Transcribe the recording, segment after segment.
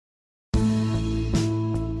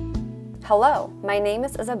Hello, my name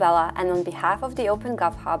is Isabella, and on behalf of the Open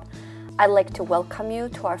Gov Hub, I'd like to welcome you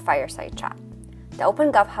to our Fireside Chat. The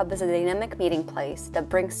Open Gov Hub is a dynamic meeting place that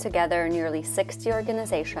brings together nearly 60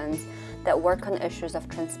 organizations that work on issues of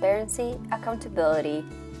transparency, accountability,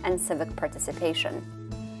 and civic participation.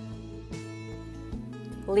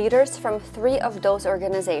 Leaders from 3 of those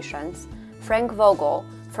organizations, Frank Vogl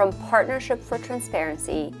from Partnership for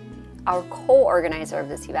Transparency, our co-organizer of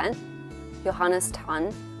this event, Johannes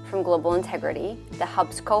Tonn from Global Integrity, the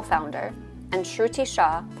Hub's co-founder, and Shruti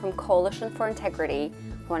Shah from Coalition for Integrity,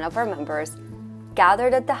 one of our members,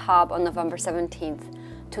 gathered at the Hub on November 17th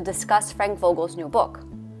to discuss Frank Vogel's new book,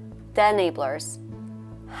 The Enablers: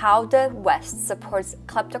 How the West Supports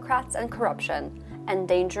Kleptocrats and Corruption,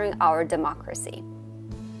 Endangering Our Democracy.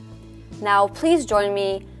 Now, please join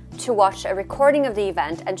me to watch a recording of the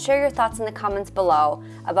event and share your thoughts in the comments below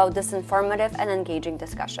about this informative and engaging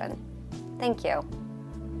discussion. Thank you.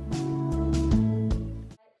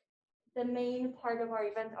 The main part of our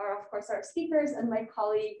event are, of course, our speakers, and my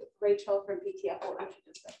colleague Rachel from PTF will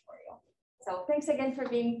introduce them for you. So thanks again for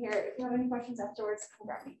being here. If you have any questions afterwards, come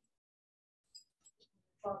grab me.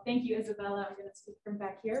 Well, thank you, Isabella. I'm going to speak from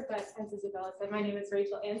back here, but as Isabella said, my name is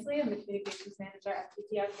Rachel Ansley. I'm the Communications Manager at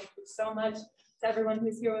PTF. Thank you so much to everyone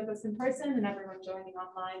who's here with us in person and everyone joining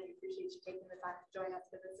online. We appreciate you taking the time to join us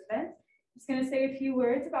for this event. I'm just going to say a few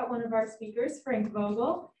words about one of our speakers, Frank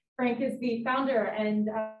Vogl. Frank is the founder and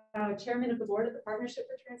chairman of the board of the Partnership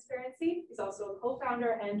for Transparency. He's also a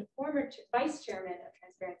co-founder and former vice chairman of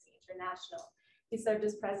Transparency International. He served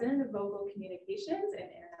as president of Vogl Communications, an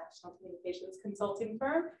international communications consulting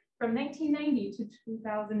firm, from 1990 to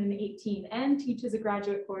 2018, and teaches a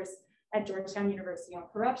graduate course at Georgetown University on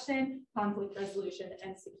corruption, conflict resolution,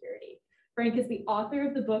 and security. Frank is the author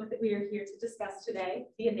of the book that we are here to discuss today,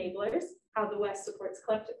 The Enablers: How the West Supports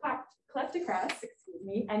Kleptocrats,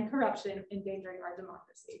 and Corruption, Endangering Our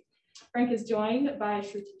Democracy. Frank is joined by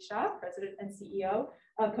Shruti Shah, President and CEO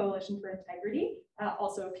of Coalition for Integrity,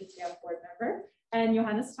 also a PTF board member, and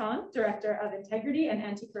Johannes Tonn, Director of Integrity and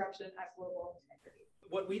Anti-Corruption at Global Integrity.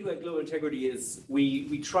 What we do at Global Integrity is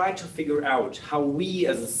we try to figure out how we,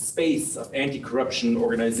 as a space of anti-corruption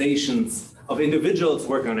organizations, of individuals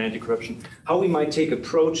working on anti-corruption, how we might take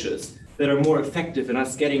approaches that are more effective in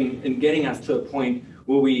us getting us to a point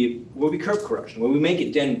where we curb corruption, where we make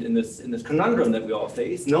a dent in this conundrum that we all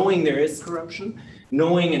face, knowing there is corruption,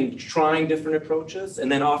 knowing and trying different approaches,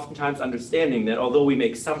 and then oftentimes understanding that although we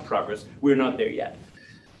make some progress, we're not there yet.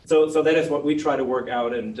 So that is what we try to work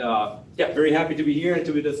out, and yeah, very happy to be here and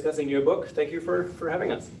to be discussing your book. Thank you for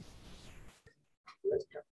having us.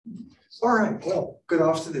 All right, well, good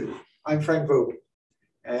afternoon. I'm Frank Vogl,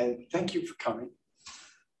 and thank you for coming.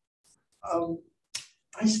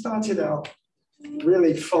 I started out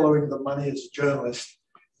really following the money as a journalist.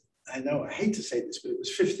 I know, I hate to say this, but it was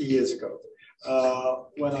 50 years ago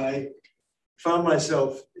when I found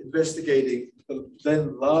myself investigating the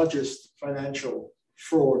then largest financial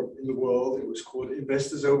fraud in the world. It was called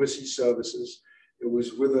Investors Overseas Services. It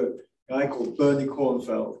was with a guy called Bernie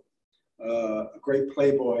Kornfeld, a great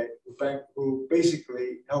playboy who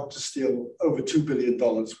basically helped to steal over $2 billion,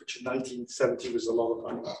 which in 1970 was a lot of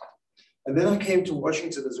money. And then I came to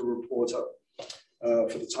Washington as a reporter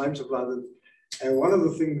for the Times of London. And one of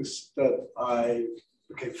the things that I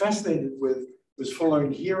became fascinated with was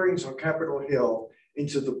following hearings on Capitol Hill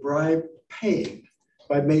into the bribe paying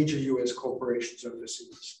by major US corporations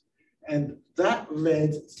overseas. And that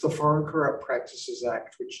led to the Foreign Corrupt Practices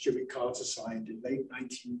Act, which Jimmy Carter signed in late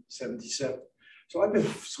 1977. So I've been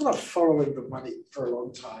sort of following the money for a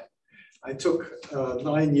long time. I took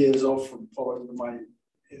 9 years off from following the money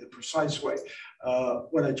in a precise way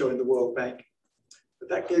when I joined the World Bank. But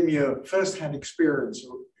that gave me a firsthand experience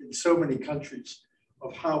in so many countries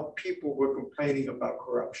of how people were complaining about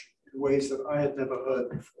corruption in ways that I had never heard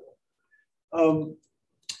before.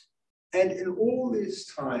 And in all this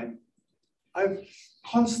time, I've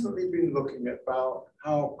constantly been looking about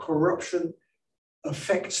how corruption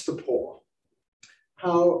affects the poor,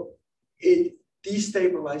 how it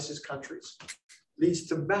destabilizes countries, leads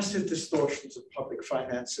to massive distortions of public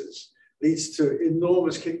finances, leads to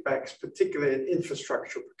enormous kickbacks, particularly in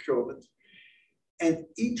infrastructure procurement. And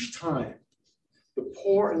each time, the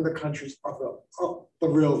poor in the countries are the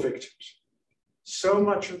real victims. So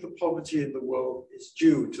much of the poverty in the world is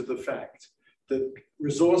due to the fact that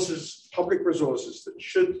resources, public resources that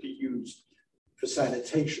should be used for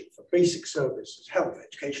sanitation, for basic services, health,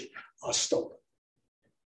 education, are stolen.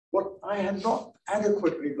 What I had not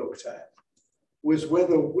adequately looked at was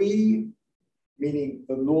whether we, meaning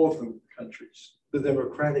the northern countries, the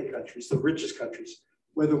democratic countries, the richest countries,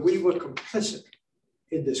 whether we were complicit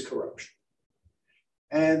in this corruption.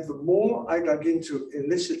 And the more I dug into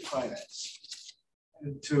illicit finance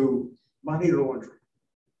and to money laundering,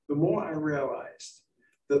 the more I realized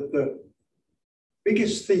that the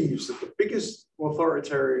biggest thieves of the biggest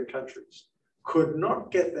authoritarian countries could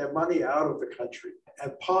not get their money out of the country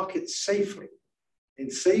and park it safely in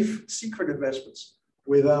safe, secret investments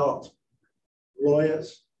without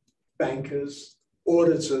lawyers, bankers,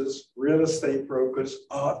 auditors, real estate brokers,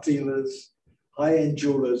 art dealers, high-end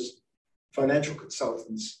jewelers, financial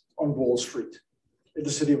consultants on Wall Street, in the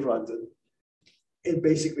city of London, in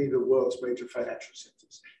basically the world's major financial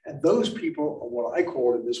centers. And those people are what I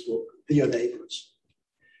call in this book, the enablers,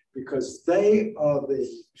 because they are the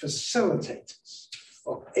facilitators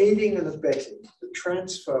of aiding and abetting the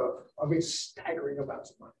transfer of a staggering amount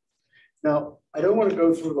of money. Now, I don't want to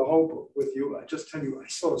go through the whole book with you. I just tell you, I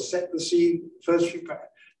sort of set the scene, first few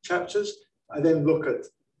chapters. I then look at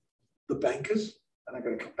the bankers, and I'm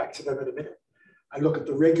going to come back to them in a minute. I look at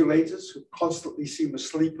the regulators who constantly seem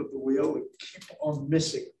asleep at the wheel and keep on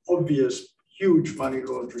missing obvious, huge money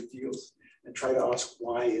laundering deals and try to ask,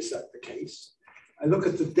 why is that the case? I look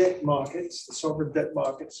at the debt markets, the sovereign debt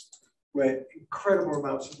markets, where incredible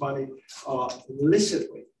amounts of money are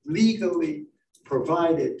illicitly, legally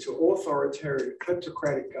provided to authoritarian,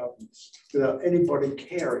 kleptocratic governments without anybody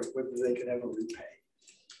caring whether they can ever repay.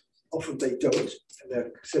 Often they don't, and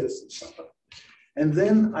their citizens suffer. And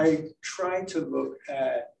then I try to look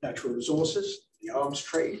at natural resources, the arms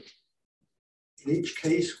trade. In each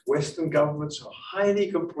case, Western governments are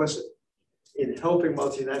highly complicit in helping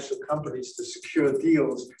multinational companies to secure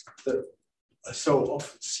deals that are so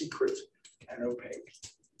often secret and opaque.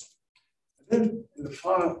 And then in the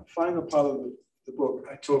final part of the book,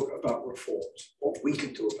 I talk about reforms, what we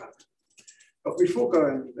can do about it. But before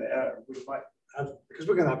going there, we might have, because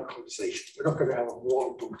we're going to have a conversation, we're not going to have a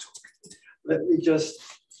long book talk. Let me just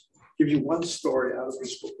give you one story out of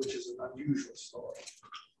this book, which is an unusual story.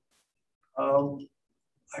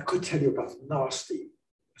 I could tell you about nasty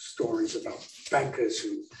stories about bankers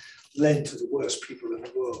who lend to the worst people in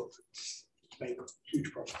the world and make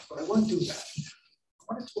huge profits, but I won't do that. I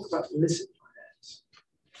want to talk about illicit finance.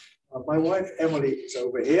 My wife, Emily, is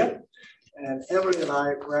over here, and Emily and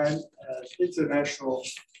I ran an international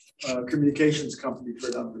communications company for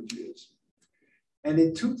a number of years. And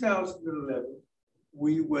in 2011,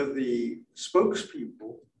 we were the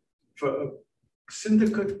spokespeople for a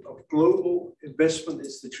syndicate of global investment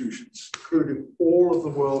institutions, including all of the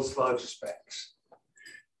world's largest banks,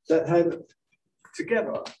 that had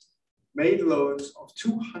together made loans of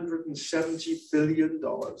 $270 billion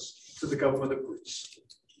to the government of Greece.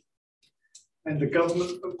 And the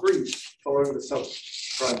government of Greece, following the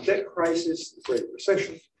subprime debt crisis, the Great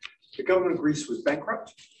Recession, the government of Greece was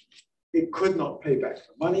bankrupt. It could not pay back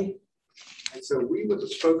the money. And so we were the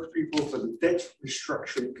spokespeople for the Debt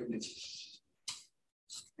Restructuring Committee.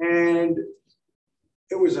 And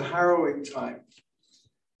it was a harrowing time.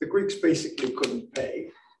 The Greeks basically couldn't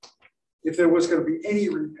pay. If there was going to be any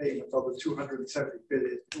repayment of the $270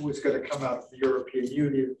 billion, it was going to come out of the European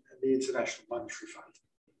Union and the International Monetary Fund.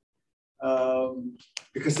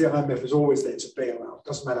 Because the IMF is always there to bail out.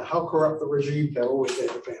 Doesn't matter how corrupt the regime, they're always there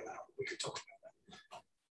to bail out. We could talk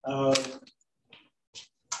about that.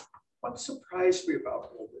 What surprised me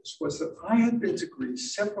about all this was that I had been to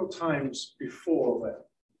Greece several times before then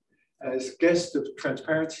as guest of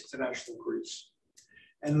Transparency International Greece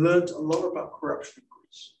and learned a lot about corruption in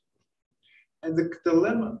Greece. And the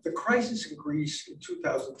dilemma, the crisis in Greece in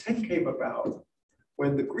 2010 came about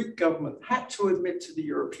when the Greek government had to admit to the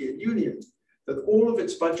European Union that all of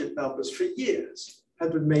its budget numbers for years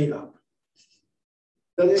had been made up.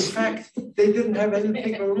 That in fact, they didn't have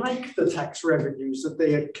anything like the tax revenues that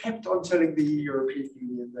they had kept on telling the European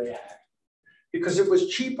Union they had. Because it was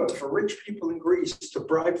cheaper for rich people in Greece to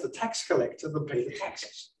bribe the tax collector than pay the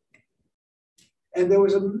taxes. And there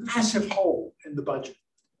was a massive hole in the budget,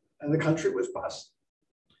 and the country was bust.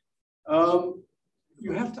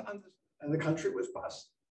 You have to understand, and the country was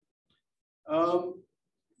bust.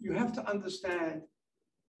 You have to understand,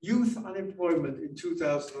 youth unemployment in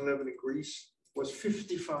 2011 in Greece was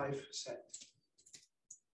 55%.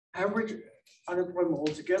 Average unemployment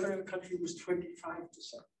altogether in the country was 25%.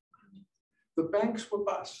 The banks were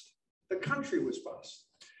bust. The country was bust.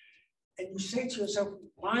 And you say to yourself,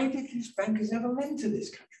 why did these bankers ever lend to this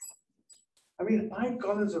country? I mean, I've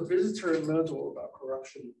gone as a visitor and learned all about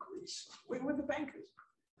corruption in Greece. Where were the bankers?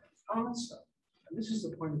 Answer, and this is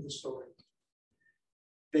the point of the story.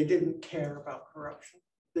 They didn't care about corruption.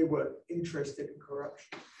 They weren't interested in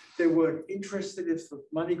corruption. They weren't interested if the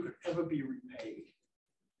money could ever be repaid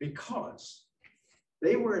because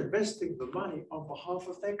they were investing the money on behalf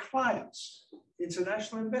of their clients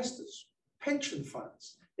international investors, pension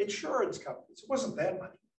funds, insurance companies. It wasn't their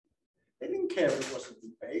money. They didn't care if it wasn't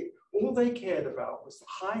repaid. All they cared about was the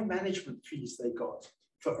high management fees they got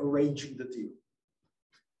for arranging the deal.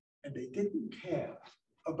 And they didn't care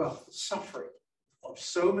about the suffering of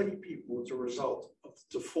so many people as a result of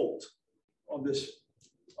the default on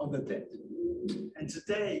the debt. And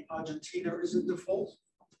today, Argentina is in default.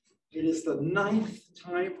 It is the 9th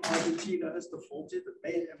time Argentina has defaulted.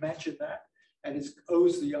 Imagine that. And it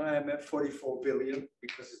owes the IMF 44 billion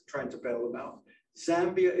because it's trying to bail them out.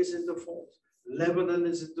 Zambia is in default. Lebanon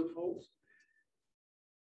is in default.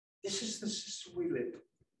 This is the system we live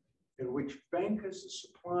in which bankers are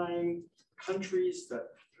supplying countries that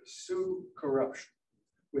pursue corruption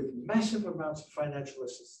with massive amounts of financial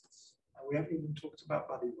assistance. And we haven't even talked about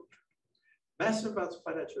money laundering. Massive amounts of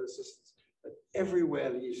financial assistance that everywhere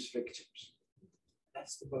leaves victims.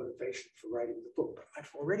 That's the motivation for writing the book. But I've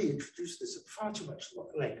already introduced this at far too much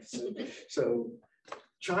length. So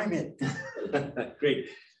chime in. Great.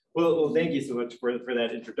 Well, thank you so much for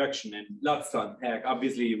that introduction, and lots to unpack.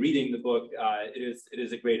 Obviously, reading the book, it's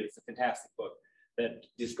a fantastic book that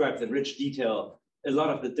describes in rich detail a lot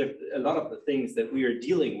of the things that we are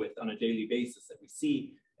dealing with on a daily basis that we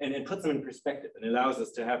see, and puts them in perspective, and allows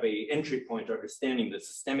us to have a entry point to understanding the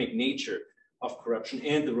systemic nature of corruption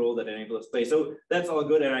and the role that enablers play. So that's all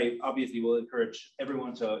good, and I obviously will encourage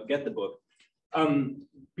everyone to get the book.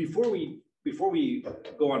 Before we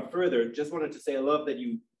go on further, just wanted to say I love that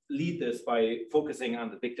you lead this by focusing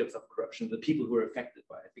on the victims of corruption, the people who are affected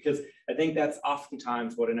by it, because I think that's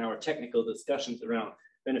oftentimes what in our technical discussions around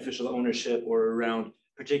beneficial ownership or around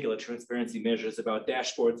particular transparency measures about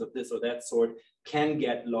dashboards of this or that sort can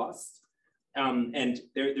get lost. And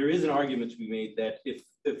there is an argument to be made that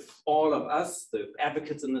if all of us, the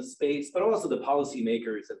advocates in this space, but also the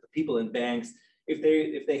policymakers and the people in banks,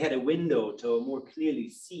 if they had a window to more clearly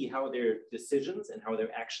see how their decisions and how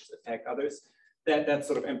their actions affect others, that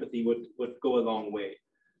sort of empathy would go a long way.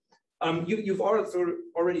 You've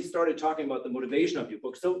already started talking about the motivation of your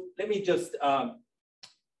book. So let me just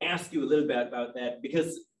ask you a little bit about that,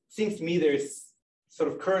 because it seems to me there's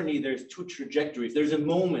two trajectories. There's a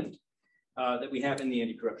moment that we have in the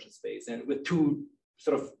anti-corruption space, and with two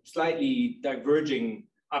sort of slightly diverging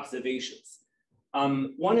observations.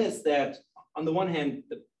 One is that on the one hand,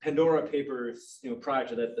 the Pandora Papers, prior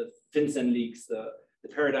to that, the FinCEN leaks, the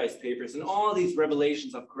Paradise Papers, and all these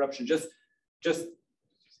revelations of corruption just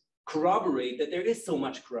corroborate that there is so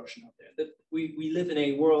much corruption out there, that we live in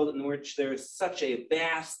a world in which there is such a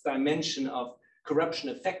vast dimension of corruption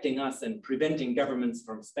affecting us and preventing governments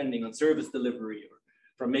from spending on service delivery or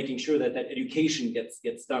from making sure that education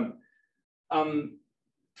gets done.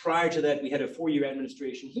 Prior to that, we had a 4-year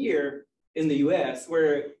administration here in the US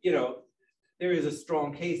where, there is a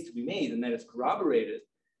strong case to be made, and that is corroborated,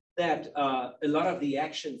 that a lot of the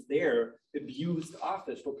actions there abused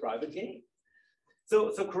office for private gain.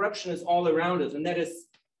 So corruption is all around us, and that is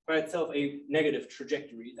by itself a negative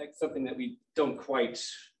trajectory. That's something that we don't quite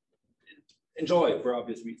enjoy for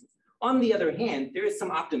obvious reasons. On the other hand, there is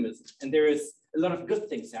some optimism, and there is a lot of good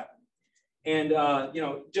things happening. And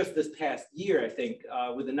just this past year, I think,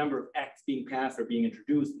 with a number of acts being passed or being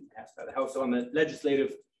introduced and passed by the House on the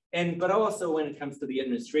legislative end, but also when it comes to the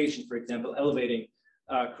administration, for example, elevating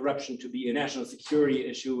corruption to be a national security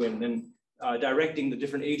issue, and then directing the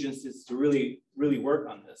different agencies to really work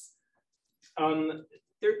on this.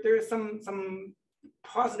 There are some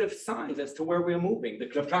positive signs as to where we're moving. The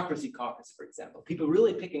Kleptocracy caucus, for example, people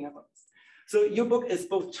really picking up on this. So your book is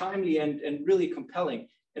both timely and really compelling.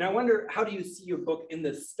 And I wonder, how do you see your book in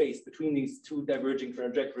this space between these two diverging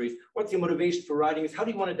trajectories? What's your motivation for writing this? How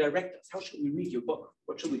do you want to direct us? How should we read your book?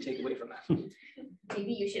 What should we take away from that?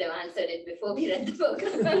 Maybe you should have answered it before we read the book.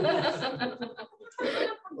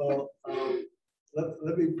 Well,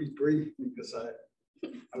 let me be brief, because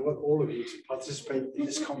I want all of you to participate in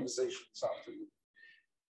this conversation this afternoon.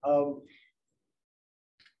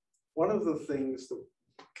 One of the things that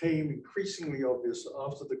became increasingly obvious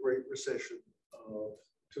after the Great Recession of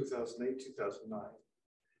 2008, 2009,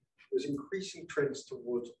 was increasing trends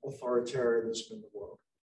towards authoritarianism in the world.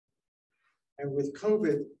 And with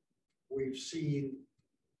COVID, we've seen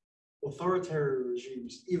authoritarian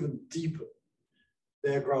regimes even deepen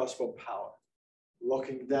their grasp on power,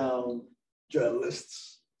 locking down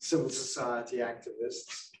journalists, civil society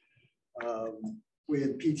activists. We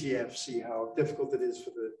in PTF see how difficult it is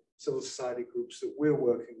for the civil society groups that we're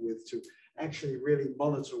working with to actually really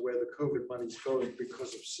monitor where the COVID money is going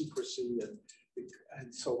because of secrecy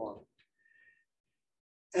and so on.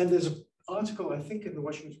 And there's an article, I think, in the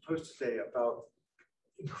Washington Post today about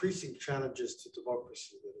increasing challenges to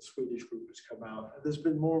democracy that a Swedish group has come out, and there's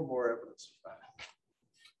been more and more evidence of that.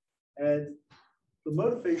 And the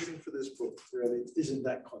motivation for this book really is in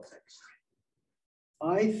that context.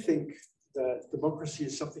 I think that democracy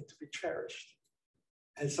is something to be cherished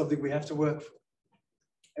and something we have to work for.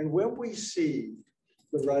 And when we see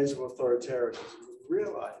the rise of authoritarianism, we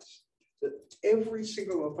realize that every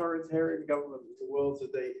single authoritarian government in the world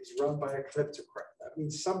today is run by a kleptocrat. That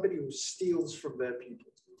means somebody who steals from their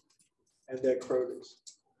people and their cronies.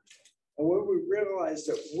 And when we realize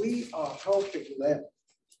that we are helping them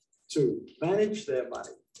to manage their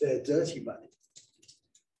money, their dirty money,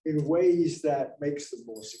 in ways that makes them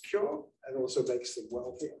more secure and also makes them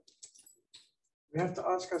wealthier, we have to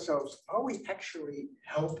ask ourselves, are we actually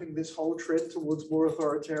helping this whole trend towards more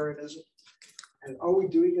authoritarianism? And are we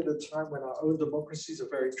doing it at a time when our own democracies are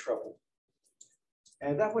very troubled?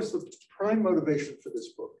 And that was the prime motivation for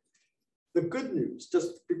this book. The good news,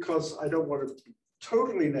 just because I don't want to be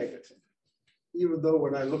totally negative, even though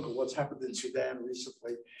when I look at what's happened in Sudan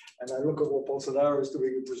recently, and I look at what Bolsonaro is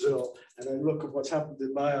doing in Brazil, and I look at what's happened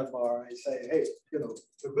in Myanmar, I say, hey, you know,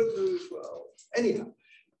 the good news, well, anyhow,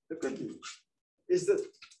 the good news is that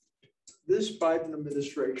this Biden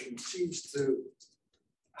administration seems to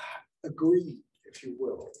agree, if you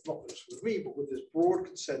will, not just with me, but with this broad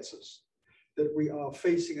consensus that we are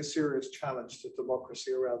facing a serious challenge to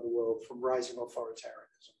democracy around the world from rising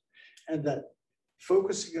authoritarianism, and that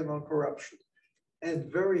focusing in on corruption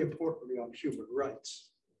and very importantly on human rights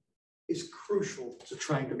is crucial to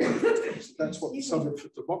trying to make it. That's what the Summit for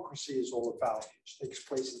Democracy is all about, which takes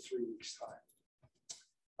place in 3 weeks'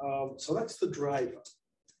 time. So that's the driver.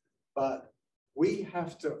 But we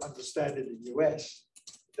have to understand in the US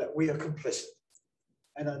that we are complicit.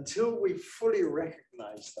 And until we fully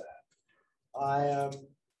recognize that, I am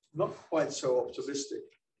not quite so optimistic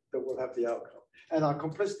that we'll have the outcome. And our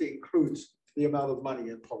complicity includes the amount of money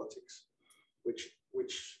in politics, which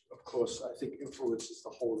of course, I think influences the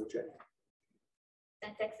whole agenda.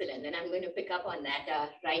 That's excellent. And I'm going to pick up on that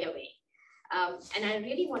right away. And I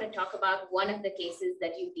really want to talk about one of the cases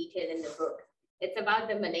that you detail in the book. It's about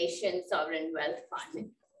the Malaysian Sovereign Wealth Fund.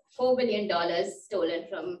 $4 billion stolen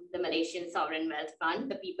from the Malaysian Sovereign Wealth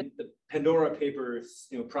Fund. The Pandora Papers,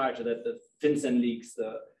 prior to that, the FinCEN leaks,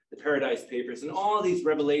 the Paradise Papers, and all these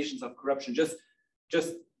revelations of corruption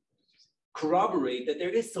just corroborate that there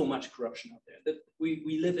is so much corruption out there, that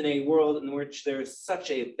we live in a world in which there is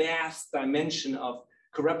such a vast dimension of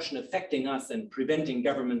corruption affecting us and preventing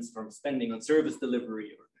governments from spending on service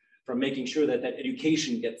delivery or from making sure that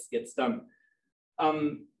education gets done.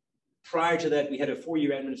 Prior to that, we had a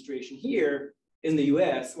 4-year administration here in the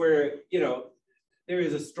US where, there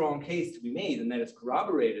is a strong case to be made, and that is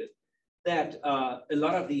corroborated, that a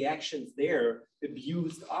lot of the actions there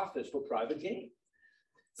abused office for private gain.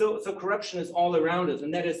 So corruption is all around us,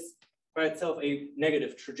 and that is by itself a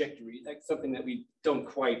negative trajectory. That's something that we don't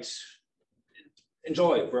quite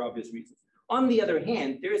enjoy for obvious reasons. On the other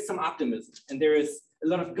hand, there is some optimism, and there is a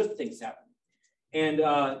lot of good things happening. And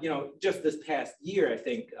just this past year, I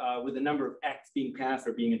think, with a number of acts being passed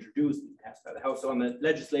or being introduced, passed by the House on the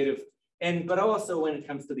legislative end, but also when it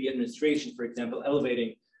comes to the administration, for example,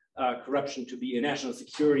 elevating corruption to be a national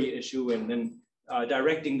security issue, and then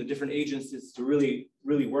directing the different agencies to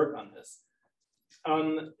really work on this.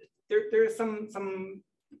 There are some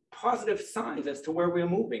positive signs as to where we're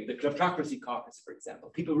moving. The Kleptocracy caucus, for example,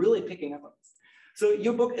 people really picking up on this. So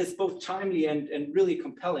your book is both timely and really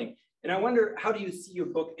compelling. And I wonder, how do you see your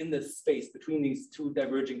book in this space between these two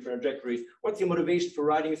diverging trajectories? What's your motivation for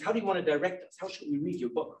writing this? How do you want to direct us? How should we read your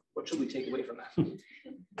book? What should we take away from that?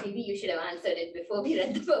 Maybe you should have answered it before we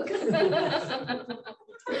read the book.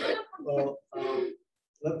 Well,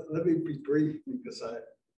 let me be brief, because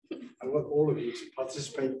I want all of you to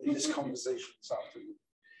participate in this conversation this afternoon.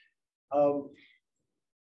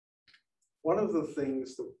 One of the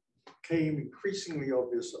things that became increasingly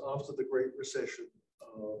obvious after the Great Recession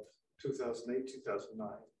of 2008, 2009,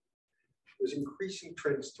 was increasing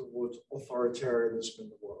trends towards authoritarianism in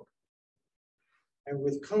the world. And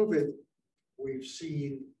with COVID, we've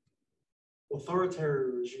seen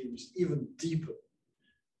authoritarian regimes even deepen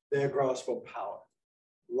their grasp on power,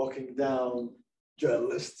 locking down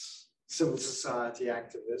journalists, civil society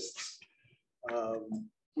activists.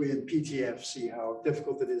 We in PTF see how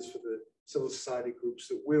difficult it is for the civil society groups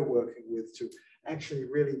that we're working with to actually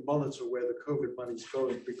really monitor where the COVID money is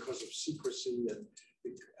going because of secrecy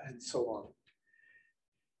and so on.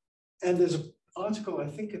 And there's an article, I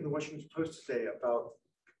think, in the Washington Post today about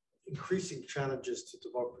increasing challenges to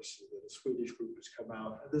democracy that a Swedish group has come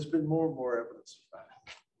out, and there's been more and more evidence of that.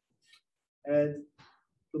 And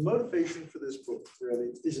the motivation for this book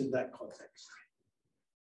really is in that context.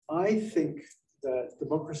 I think that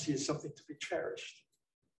democracy is something to be cherished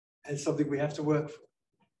and something we have to work for.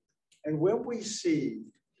 And when we see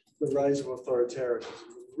the rise of authoritarianism,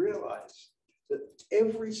 we realize that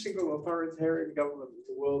every single authoritarian government in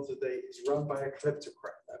the world today is run by a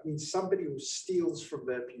kleptocrat. That means somebody who steals from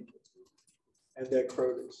their people and their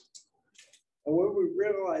cronies. And when we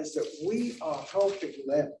realize that we are helping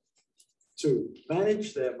them to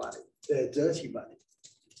manage their money, their dirty money,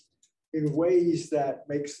 in ways that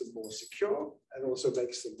makes them more secure and also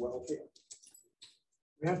makes them wealthier,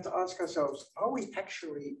 we have to ask ourselves, are we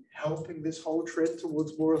actually helping this whole trend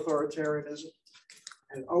towards more authoritarianism?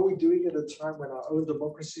 And are we doing it at a time when our own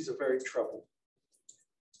democracies are very troubled?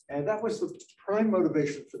 And that was the prime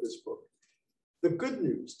motivation for this book. The good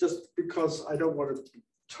news, just because I don't want to be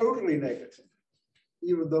totally negative,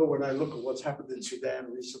 even though when I look at what's happened in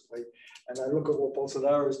Sudan recently, and I look at what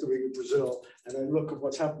Bolsonaro is doing in Brazil, and I look at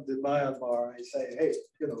what's happened in Myanmar, I say, hey,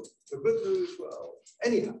 you know, the good news, well,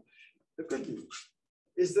 anyhow, the good news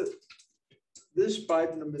is that this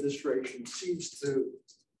Biden administration seems to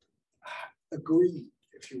agree,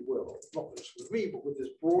 if you will, not just with me, but with this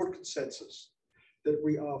broad consensus that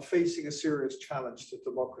we are facing a serious challenge to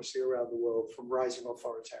democracy around the world from rising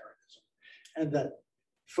authoritarianism, and that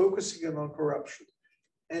focusing in on corruption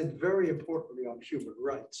and very importantly on human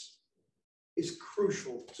rights is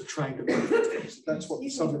crucial to trying to make it. That's what the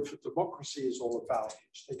Summit for Democracy is all about,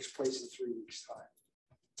 which takes place in 3 weeks' time.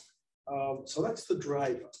 So that's the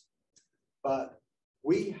driver. But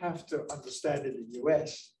we have to understand in the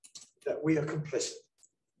US that we are complicit.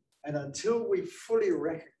 And until we fully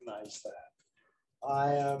recognize that,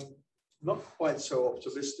 I am not quite so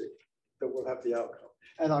optimistic that we'll have the outcome.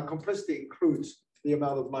 And our complicity includes the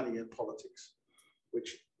amount of money in politics,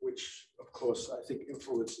 which of course, I think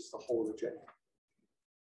influences the whole agenda.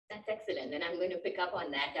 That's excellent. And I'm going to pick up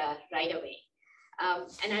on that right away.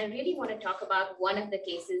 And I really want to talk about one of the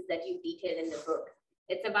cases that you detail in the book.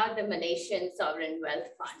 It's about the Malaysian Sovereign Wealth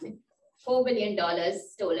Fund. $4 billion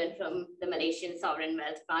stolen from the Malaysian Sovereign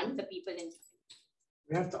Wealth Fund. The people in...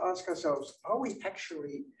 We have to ask ourselves, are we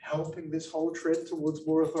actually helping this whole trend towards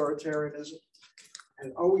more authoritarianism?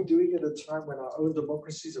 And are we doing it at a time when our own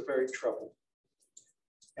democracies are very troubled?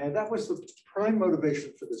 And that was the prime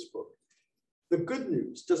motivation for this book. The good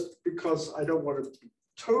news, just because I don't want to be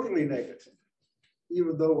totally negative,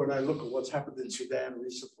 even though when I look at what's happened in Sudan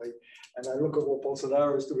recently, and I look at what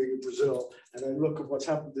Bolsonaro is doing in Brazil, and I look at what's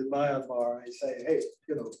happened in Myanmar, I say, hey,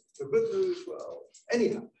 you know, the good news, well,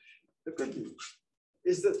 anyhow, the good news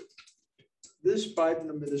is that this Biden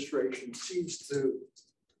administration seems to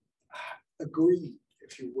agree,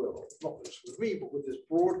 if you will, not just with me, but with this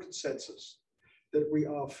broad consensus that we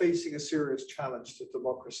are facing a serious challenge to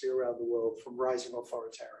democracy around the world from rising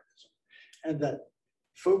authoritarianism, and that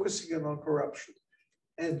focusing in on corruption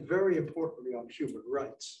and very importantly on human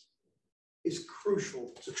rights is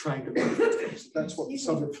crucial to trying to make it. That's what the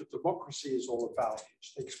Summit for Democracy is all about,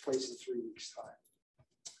 which takes place in 3 weeks'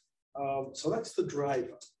 time. So that's the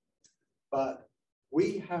driver. But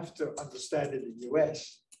we have to understand in the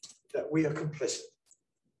US that we are complicit.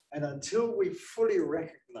 And until we fully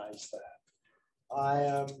recognize that, I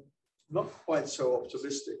am not quite so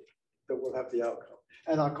optimistic that we'll have the outcome.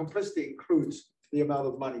 And our complicity includes the amount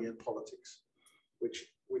of money in politics, which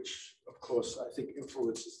of course, I think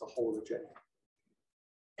influences the whole agenda.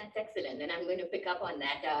 That's excellent. And I'm going to pick up on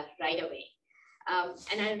that right away.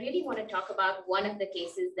 And I really want to talk about one of the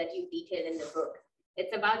cases that you detail in the book.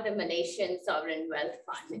 It's about the Malaysian Sovereign Wealth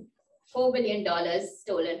Fund. $4 billion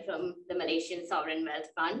stolen from the Malaysian Sovereign Wealth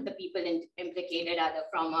Fund. The people implicated are the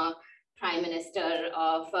former Prime Minister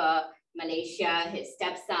of Malaysia, his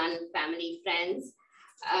stepson, family, friends.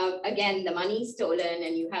 Again, the money stolen,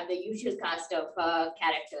 and you have the usual cast of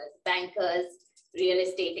characters: bankers, real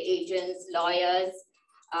estate agents, lawyers.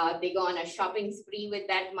 They go on a shopping spree with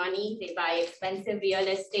that money. They buy expensive real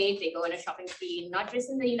estate. They go on a shopping spree, not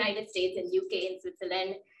just in the United States, in UK, in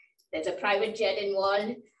Switzerland. There's a private jet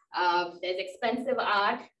involved. There's expensive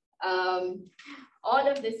art. All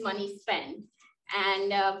of this money spent.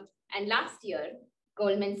 And last year,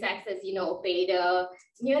 Goldman Sachs, as you know, paid a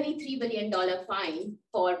nearly $3 billion fine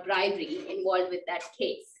for bribery involved with that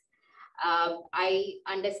case. I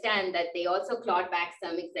understand that they also clawed back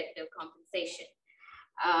some executive compensation.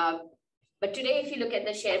 But today, if you look at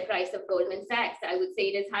the share price of Goldman Sachs, I would say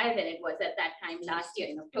it is higher than it was at that time last year,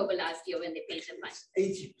 in October last year when they paid the fine.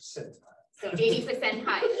 80% higher. So 80%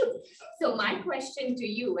 higher. So my question to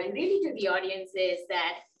you, and really to the audience, is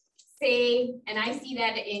that say, and I see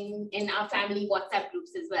that in our family WhatsApp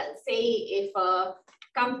groups as well, say if a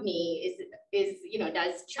company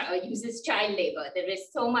uses child labor. There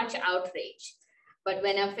is so much outrage. But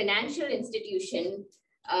when a financial institution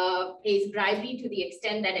pays bribery to the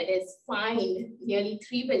extent that it is fined nearly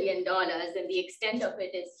 $3 billion, and the extent of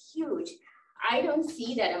it is huge, I don't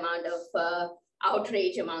see that amount of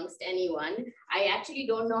outrage amongst anyone. I actually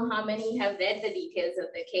don't know how many have read the details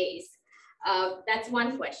of the case. That's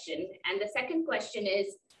one question. And the second question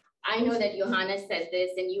is, I know that Johannes said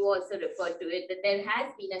this, and you also referred to it, that there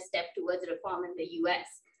has been a step towards reform in the US.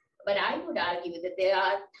 But I would argue that there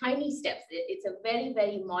are tiny steps. It's a very,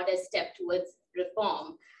 very modest step towards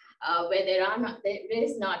reform, where there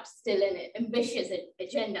is not still an ambitious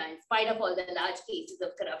agenda in spite of all the large cases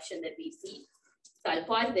of corruption that we've seen. So I'll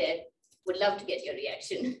pause there. Would love to get your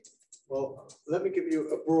reaction. Well, let me give you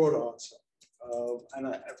a broad answer. And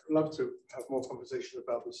I'd love to have more conversation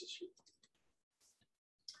about this issue.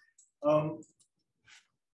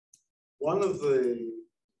 One of the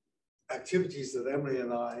activities that Emily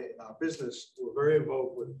and I in our business were very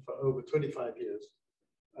involved with for over 25 years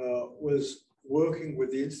was working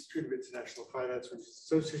with the Institute of International Finance, which is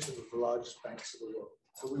the association of the largest banks in the world.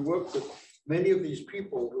 So we worked with many of these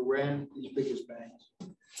people who ran these biggest banks.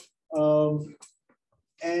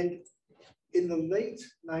 And in the late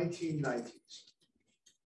 1990s,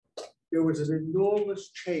 there was an enormous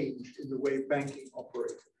change in the way banking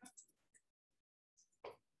operated.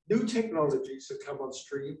 New technologies had come on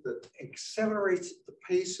stream that accelerated the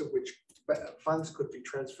pace at which funds could be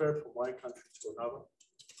transferred from one country to another.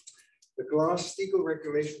 The Glass-Steagall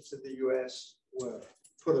regulations in the US were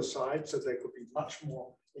put aside so there could be much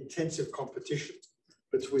more intensive competition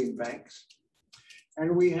between banks.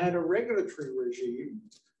 And we had a regulatory regime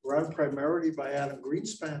run primarily by Adam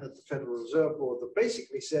Greenspan at the Federal Reserve Board that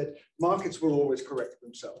basically said markets will always correct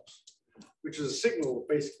themselves, which is a signal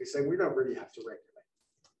basically saying we don't really have to regulate.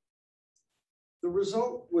 The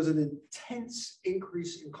result was an intense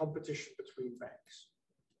increase in competition between banks.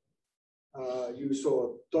 You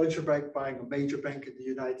saw Deutsche Bank buying a major bank in the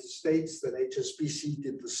United States, then HSBC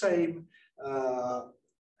did the same,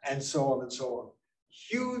 and so on and so on.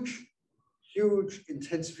 Huge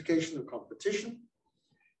intensification of competition.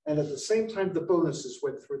 And at the same time, the bonuses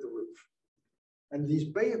went through the roof. And these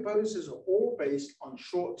bonuses are all based on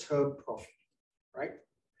short-term profit, right?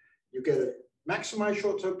 You get a maximized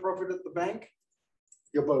short-term profit at the bank,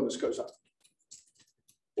 your bonus goes up.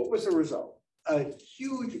 What was the result? A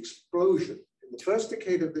huge explosion in the first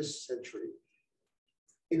decade of this century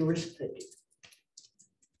in risk-taking.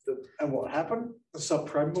 And what happened? The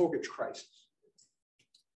subprime mortgage crisis.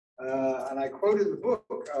 And I quoted in the book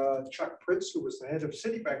Chuck Prince, who was the head of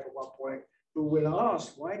Citibank at one point, who when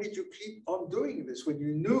asked, why did you keep on doing this when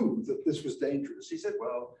you knew that this was dangerous? He said,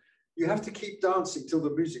 well, you have to keep dancing till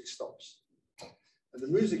the music stops. And the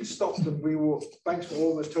music stopped and banks were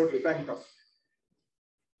almost totally bankrupt.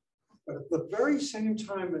 But at the very same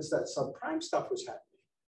time as that subprime stuff was happening,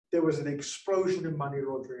 there was an explosion in money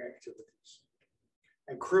laundering activities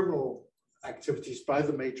and criminal activities by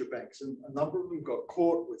the major banks. And a number of them got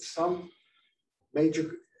caught with some major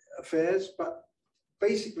affairs, but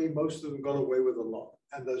basically most of them got away with a lot.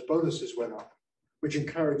 And those bonuses went up, which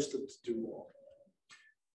encouraged them to do more.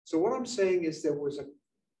 So what I'm saying is there was an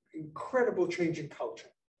incredible change in culture.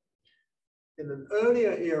 In an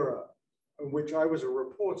earlier era in which I was a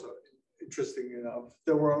reporter, interestingly enough,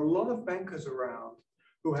 there were a lot of bankers around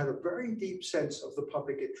who had a very deep sense of the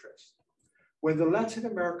public interest. When the Latin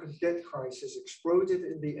American debt crisis exploded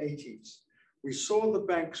in the 80s, we saw the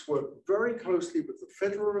banks work very closely with the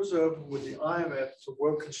Federal Reserve and with the IMF to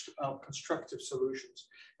work out constructive solutions.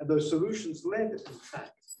 And those solutions led, in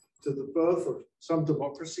fact, to the birth of some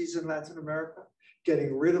democracies in Latin America,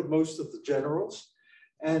 getting rid of most of the generals.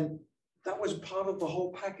 And that was part of the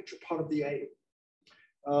whole package, a part of the aim.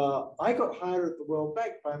 I got hired at the World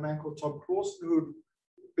Bank by a man called Tom Clawson, who'd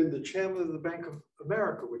been the chairman of the Bank of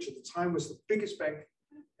America, which at the time was the biggest bank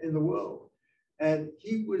in the world. And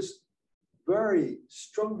he was very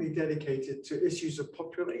strongly dedicated to issues of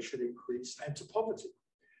population increase and to poverty,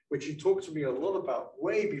 which he talked to me a lot about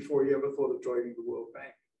way before he ever thought of joining the World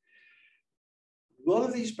Bank. A lot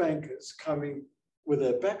of these bankers coming with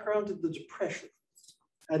their background in the Depression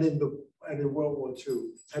and in World War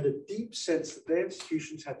II had a deep sense that their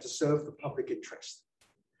institutions had to serve the public interest.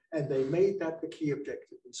 And they made that the key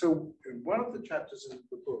objective. And so in one of the chapters in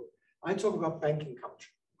the book, I talk about banking culture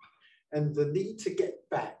and the need to get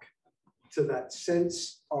back to that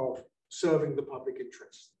sense of serving the public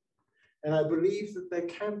interest. And I believe that there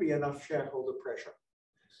can be enough shareholder pressure.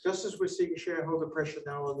 Just as we're seeing shareholder pressure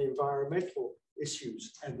now on the environmental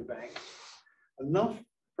issues and the banks, enough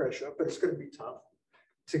pressure, but it's going to be tough,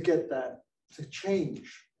 to get that to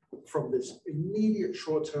change from this immediate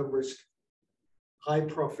short-term risk, high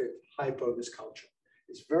profit, high bonus culture.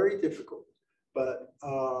 It's very difficult, but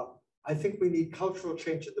I think we need cultural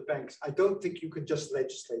change at the banks. I don't think you can just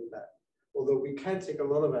legislate that, although we can take a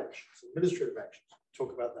lot of actions, administrative actions.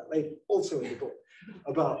 Talk about that later, also in the book,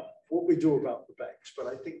 about what we do about the banks. But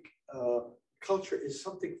I think culture is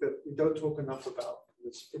something that we don't talk enough about.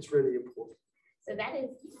 It's really important. So that is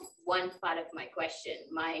one part of my question.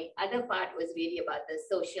 My other part was really about the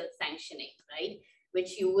social sanctioning, right?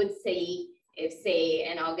 Which you would say, if say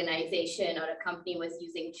an organization or a company was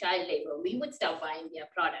using child labor, we would stop buying their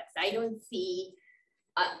products. I don't see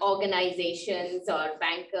organizations or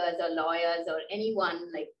bankers or lawyers or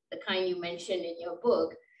anyone like the kind you mentioned in your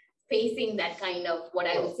book facing that kind of what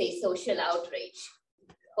I would say social outrage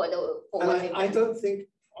for what I don't think,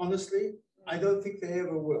 honestly, I don't think they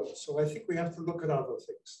ever will. So I think we have to look at other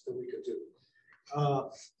things that we could do.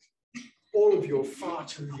 All of you are far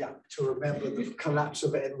too young to remember the collapse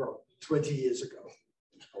of Enron 20 years ago.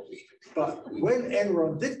 But when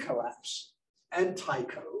Enron did collapse, and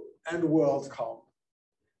Tyco, and WorldCom,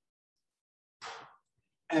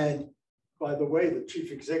 and by the way, the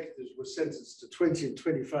chief executives were sentenced to 20 and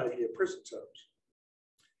 25-year prison terms.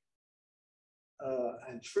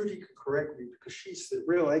 And Shruti could correct me because she's the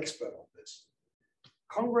real expert on this.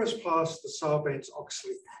 Congress passed the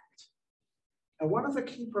Sarbanes-Oxley Act. And one of the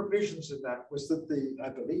key provisions in that was that I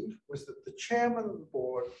believe, was that the chairman of the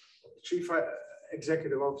board, or the chief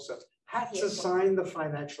executive officer, had to sign the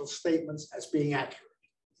financial statements as being accurate.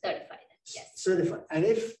 Certified, yes. Certified. And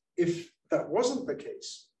if that wasn't the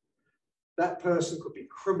case, that person could be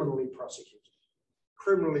criminally prosecuted.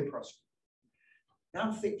 Criminally prosecuted.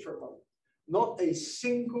 Now think for a moment. Not a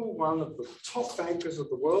single one of the top bankers of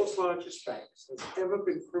the world's largest banks has ever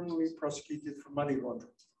been criminally prosecuted for money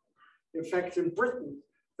laundering. In fact, in Britain,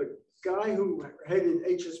 the guy who headed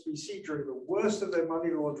HSBC during the worst of their money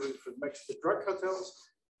laundering for Mexican drug cartels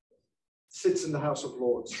sits in the House of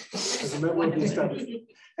Lords as a member of the establishment.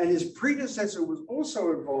 And his predecessor was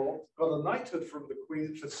also involved, got a knighthood from the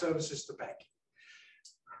Queen for services to banking.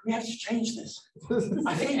 We have to change this.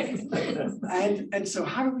 I think. And so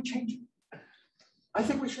how do we change it? I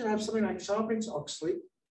think we should have something like Sarbanes-Oxley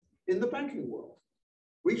in the banking world.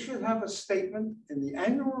 We should have a statement in the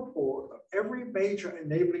annual report of every major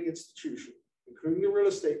enabling institution, including the real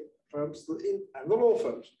estate firms and the law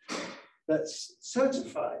firms, that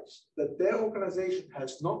certifies that their organization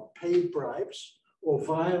has not paid bribes or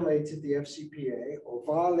violated the FCPA or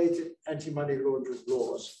violated anti-money laundering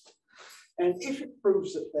laws. And if it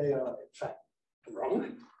proves that they are, in fact,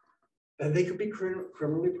 wrong, then they could be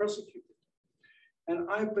criminally prosecuted. And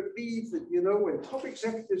I believe that, you know, when top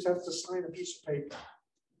executives have to sign a piece of paper,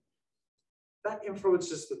 that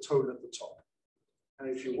influences the tone at the top. And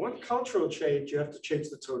if you want cultural change, you have to change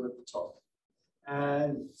the tone at the top.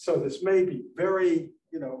 And so this may be very,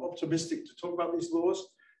 you know, optimistic to talk about these laws,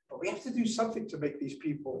 but we have to do something to make these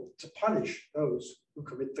people, to punish those who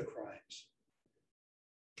commit the crimes.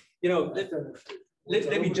 You know,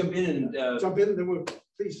 let me jump in and jump in and then we'll,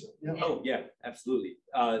 please. Yeah. Oh yeah, absolutely.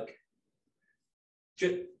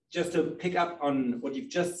 Just to pick up on what you've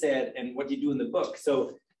just said and what you do in the book.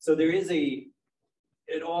 So there is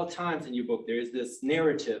at all times in your book, there is this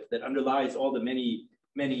narrative that underlies all the many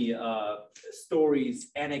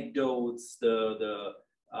stories, anecdotes, the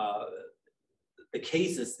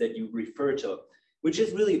cases that you refer to, which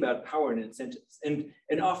is really about power and incentives. And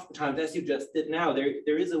oftentimes, as you just did now,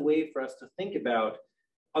 there is a way for us to think about,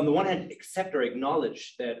 on the one hand, accept or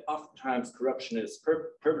acknowledge that oftentimes corruption is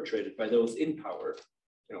perpetrated by those in power,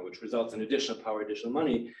 you know, which results in additional power, additional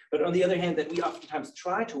money. But on the other hand, that we oftentimes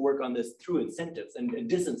try to work on this through incentives and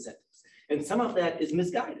disincentives. And some of that is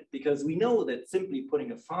misguided because we know that simply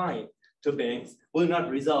putting a fine to banks will not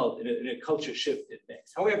result in a culture shift in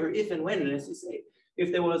banks. However, if and when, and as you say,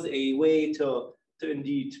 if there was a way to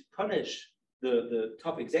indeed punish the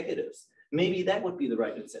top executives, maybe that would be the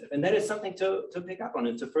right incentive. And that is something to pick up on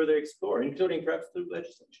and to further explore, including perhaps through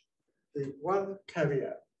legislation. The one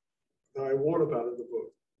caveat that I warn about in the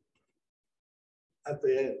book at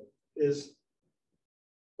the end is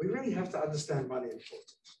we really have to understand money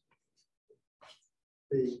importance.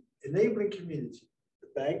 The enabling community, the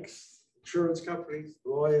banks, insurance companies,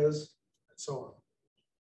 lawyers, and so on,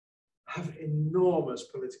 have enormous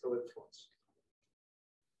political influence.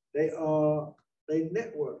 They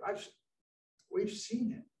network. We've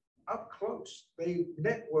seen it up close. They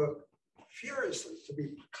network furiously to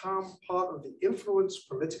become part of the influenced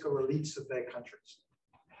political elites of their countries.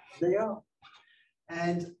 They are.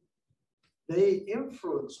 And they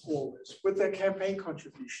influence all this with their campaign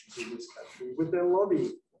contributions in this country, with their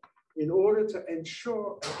lobbying. in order to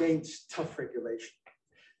ensure against tough regulation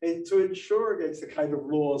and to ensure against the kind of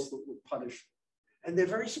laws that would punish them. And they're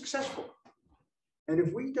very successful. And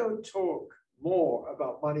if we don't talk more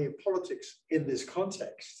about money and politics in this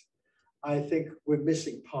context, I think we're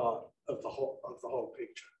missing part of the whole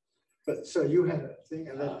picture. But so you had a thing,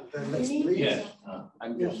 and then let's leave. Yes,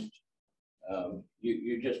 I'm just.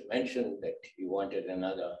 You just mentioned that you wanted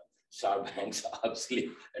another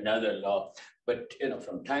Sarbanes-Oxley, another law, but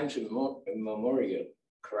from times immemorial,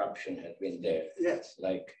 corruption has been there. Yes.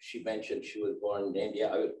 Like she mentioned, she was born in India.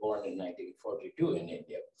 I was born in 1942 in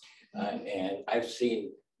India, and I've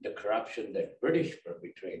seen the corruption that British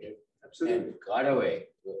perpetrated. Absolutely. And got away.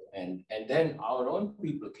 And then our own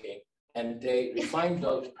people came and they refined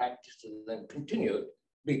those practices and continued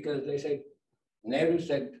because they said, Nehru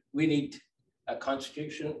said, we need a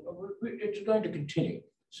constitution, it's going to continue.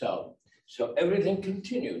 So everything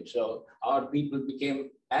continued. So our people became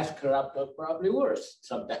as corrupt or probably worse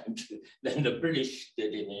sometimes than the British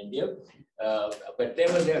did in India. But they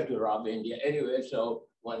were there to rob India anyway. So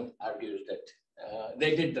one argues that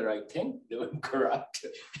they did the right thing. They were corrupt.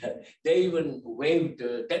 They even waived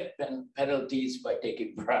the death penalties by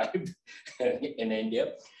taking bribes in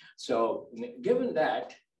India. So given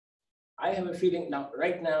that, I have a feeling now,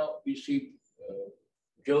 right now, you see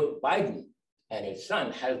Joe Biden and his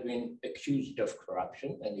son has been accused of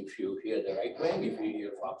corruption. And if you hear the right wing, if you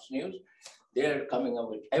hear Fox News, they're coming up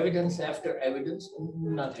with evidence after evidence,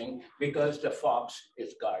 nothing, because the fox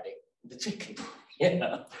is guarding the chicken.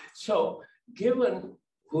 So given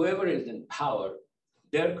whoever is in power,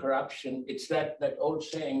 their corruption, it's that old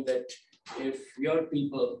saying that if your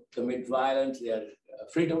people commit violence, they are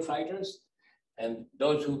freedom fighters, and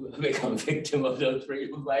those who become victim of those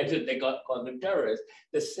freedom fighters, they call them terrorists.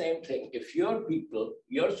 The same thing, if your people,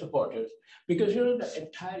 your supporters, because the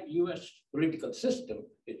entire US political system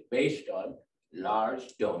is based on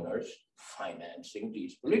large donors financing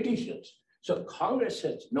these politicians. So Congress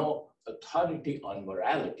has no authority on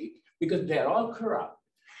morality because they're all corrupt.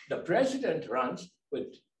 The president runs with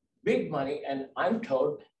big money, and I'm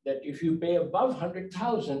told that if you pay above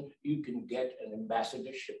 100,000, you can get an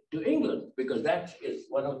ambassadorship to England, because that is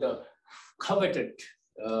one of the coveted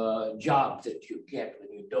jobs that you get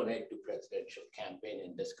when you donate to presidential campaign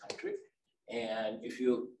in this country. And if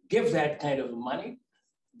you give that kind of money,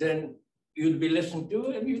 then you'll be listened to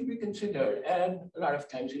and you'll be considered. And a lot of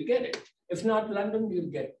times you get it. If not London, you'll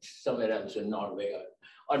get somewhere else in Norway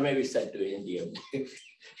or maybe sent to India.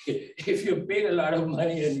 If you paid a lot of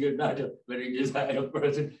money and you're not a very desired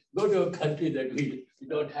person, go to a country that we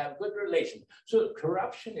don't have good relations. So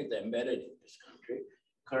corruption is embedded in this country.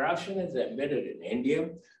 Corruption is embedded in India.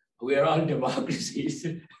 We are all democracies,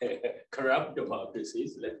 corrupt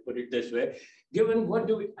democracies, let's put it this way. Given what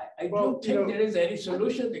do we, I don't think there is any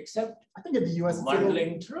solution except I think in the US,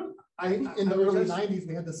 muddling through. In the early 90s,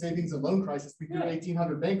 we had the savings and loan crisis. We threw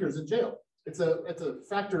 1,800 bankers in jail. It's a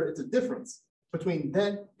factor, it's a difference between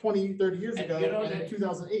then 20, 30 years ago and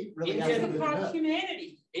 2008. Really Indian, about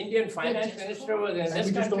humanity. Indian finance minister was in this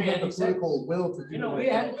country. We just don't have the political will to do we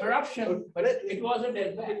had corruption, but it wasn't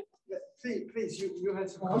as bad. Please, you had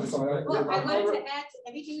some. I'm sorry. Well, I wanted to add to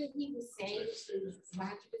everything that he was saying, is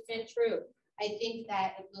 100% true. I think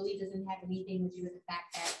that it really doesn't have anything to do with the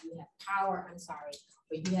fact that you have power, I'm sorry,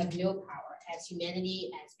 but you have no power. As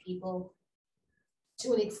humanity, as people,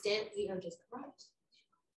 to an extent, we are just corrupt.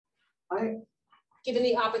 Given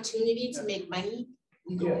the opportunity to make money,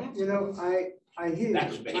 we go after. You know, I hear you.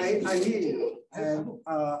 I hear you. And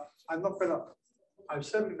I'm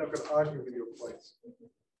certainly not gonna argue with your points.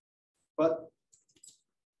 But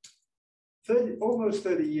almost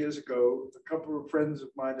 30 years ago, a couple of friends of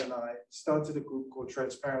mine and I started a group called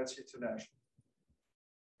Transparency International.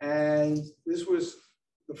 And this was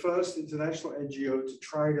the first international NGO to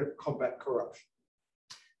try to combat corruption.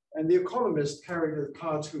 And The Economist carried a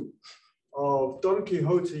cartoon of Don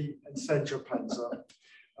Quixote and Sancho Panza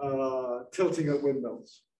tilting at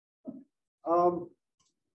windmills.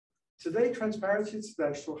 Today, Transparency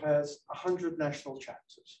International has 100 national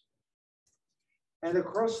chapters. And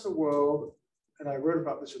across the world, and I wrote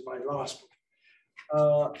about this in my last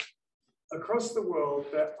book, across the world,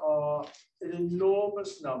 there are an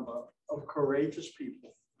enormous number of courageous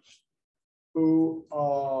people who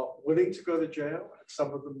are willing to go to jail, and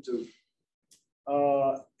some of them do,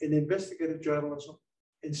 in investigative journalism,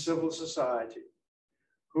 in civil society,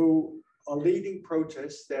 who are leading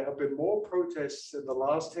protests. There have been more protests in the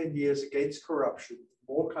last 10 years against corruption,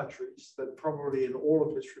 more countries than probably in all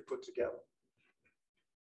of history put together.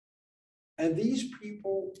 And these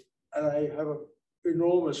people, and I have an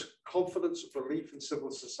enormous confidence and belief in civil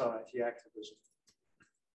society activism,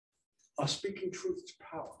 are speaking truth to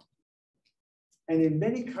power. And in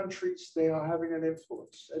many countries, they are having an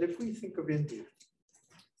influence. And if we think of India,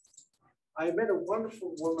 I met a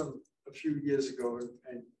wonderful woman a few years ago,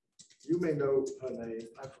 and you may know her name,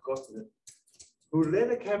 I've forgotten it, who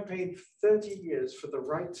led a campaign for 30 years for the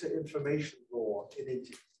right to information law in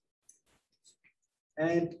India.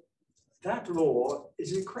 And that law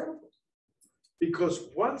is incredible, because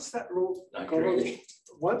once that law got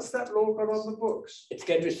on the books, it's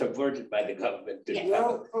getting subverted by the government.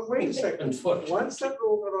 Well, but wait a second. Once that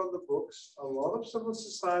law got on the books, a lot of civil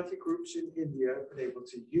society groups in India have been able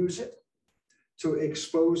to use it to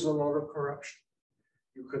expose a lot of corruption.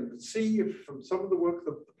 You can see from some of the work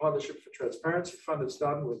that the Partnership for Transparency Fund has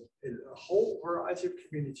done with a whole variety of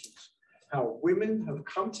communities, how women have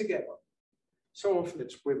come together. So often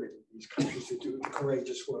it's women in these countries who do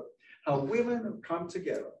courageous work. How women have come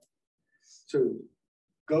together to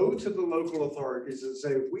go to the local authorities and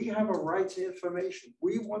say, we have a right to information.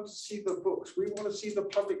 We want to see the books. We want to see the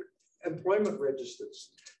public employment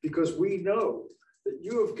registers, because we know that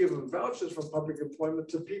you have given vouchers for public employment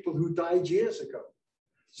to people who died years ago,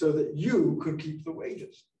 so that you could keep the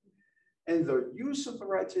wages. And the use of the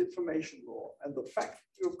right to information law and the fact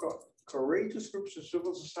that you've got courageous groups of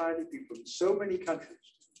civil society people in so many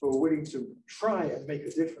countries who are willing to try and make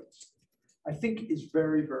a difference, I think is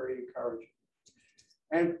very, very encouraging.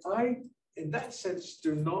 And I, in that sense,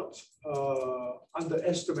 do not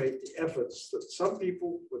underestimate the efforts that some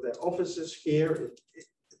people with their offices here at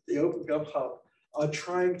the Open Gov Hub are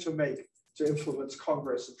trying to make to influence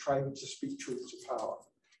Congress and trying to speak truth to power.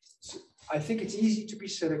 So I think it's easy to be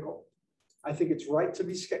cynical. I think it's right to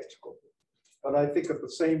be skeptical. But I think at the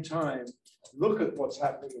same time, look at what's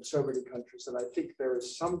happening in so many countries, and I think there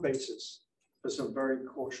is some basis for some very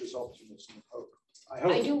cautious optimism and hope.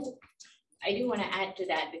 I do want to add to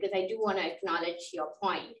that, because I do want to acknowledge your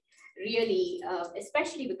point. Really,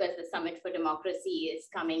 especially because the Summit for Democracy is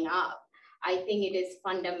coming up, I think it is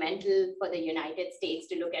fundamental for the United States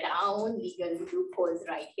to look at our own legal loopholes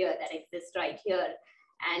right here that exist right here,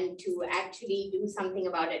 and to actually do something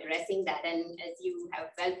about addressing that. And as you have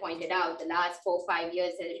well pointed out, the last 4 or 5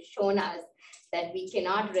 years has shown us that we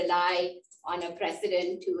cannot rely on a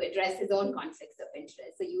president to address his own conflicts of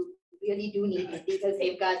interest. So you really do need legal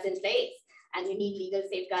safeguards in place. And you need legal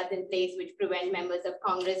safeguards in place which prevent members of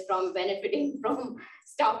Congress from benefiting from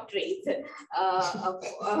stock trades and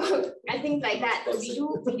things like that. So we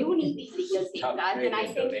do need these legal safeguards. And I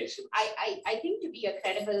think to be a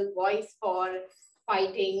credible voice for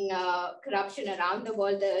fighting corruption around the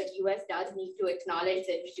world, the US does need to acknowledge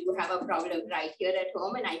that we do have a problem right here at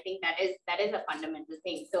home. And I think that is a fundamental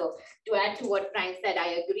thing. So to add to what Frank said,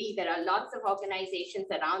 I agree. There are lots of organizations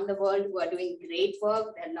around the world who are doing great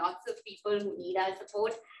work. There are lots of people who need our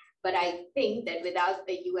support. But I think that without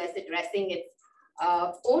the US addressing its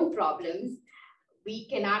own problems, we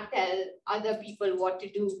cannot tell other people what to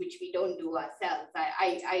do, which we don't do ourselves.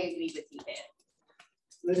 I agree with you there.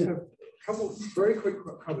 Let's have a couple very quick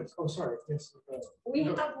comments. Oh, sorry. Yes. We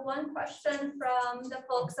have one question from the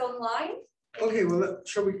folks online. Okay. Well,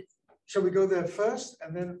 shall we go there first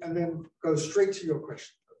and then go straight to your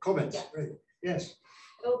question? Comments. Yeah. Right. Yes.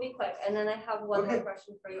 It'll be quick, and then I have one more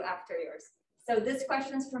question for you after yours. So this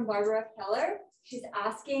question is from Barbara Keller. She's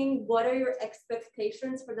asking, what are your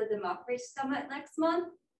expectations for the Democracy Summit next month?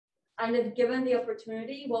 And if given the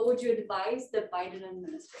opportunity, what would you advise the Biden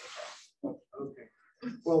administration? Okay.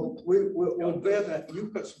 Well, we'll bear that.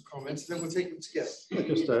 You've got some comments, then we'll take them together.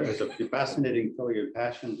 Just as a fascinating, fully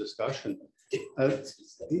impassioned discussion.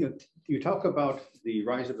 You talk about the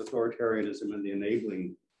rise of authoritarianism and the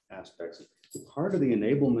enabling aspects. Part of the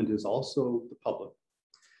enablement is also the public.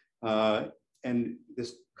 And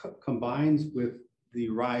this combines with the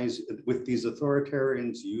rise, with these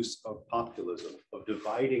authoritarians' use of populism, of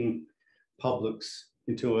dividing publics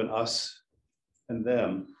into an us and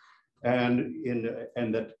them. And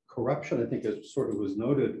that corruption, I think, as sort of was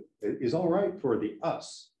noted, is all right for the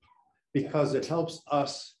us, because it helps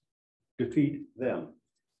us defeat them.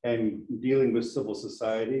 And dealing with civil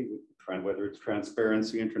society, whether it's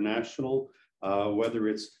Transparency International, whether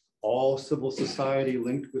it's all civil society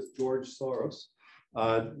linked with George Soros,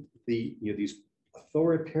 these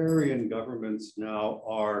authoritarian governments now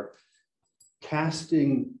are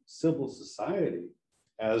casting civil society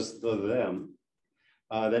as the them.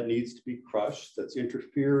 That needs to be crushed, that's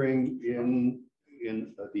interfering in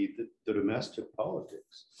the domestic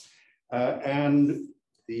politics. And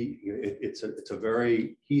it's a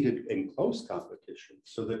very heated and close competition,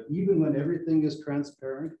 so that even when everything is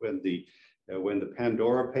transparent, when the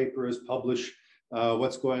Pandora Papers publish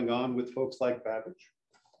what's going on with folks like Babbage,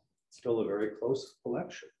 still a very close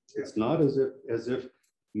election. It's not as if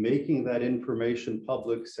making that information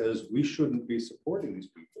public says we shouldn't be supporting these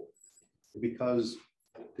people, because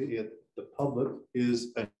the public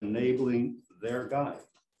is enabling their guy.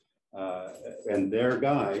 And their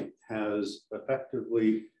guy has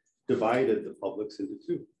effectively divided the publics into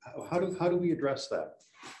two. How do we address that?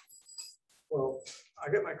 Well, I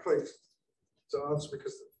get my colleagues to answer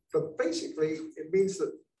but basically it means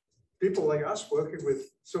that people like us working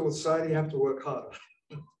with civil society have to work harder.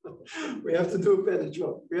 We have to do a better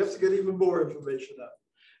job. We have to get even more information out.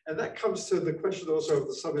 And that comes to the question also of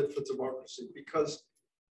the Summit for Democracy, because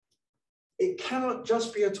it cannot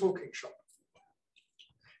just be a talking shop.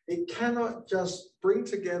 It cannot just bring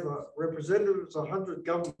together representatives of 100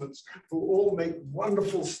 governments who all make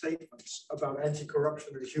wonderful statements about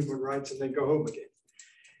anti-corruption and human rights and then go home again.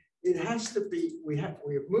 It has to be, we have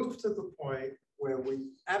moved to the point where we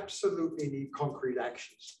absolutely need concrete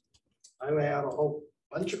actions. I lay out a whole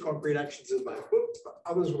bunch of concrete actions in my book, but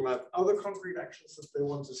others will have other concrete actions that they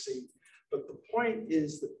want to see. But the point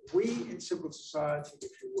is that we in civil society,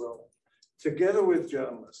 if you will, together with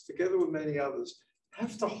journalists, together with many others,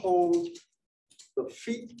 have to hold the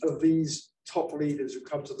feet of these top leaders who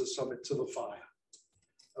come to the summit to the fire.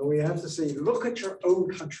 And we have to say, look at your own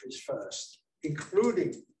countries first,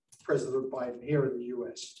 including President Biden here in the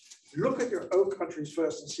US. Look at your own countries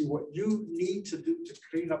first and see what you need to do to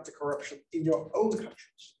clean up the corruption in your own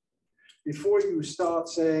countries before you start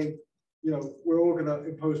saying, you know, we're all going to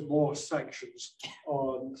impose more sanctions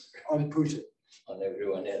on Putin. On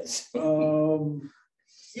everyone else.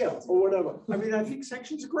 Yeah, or whatever. I mean, I think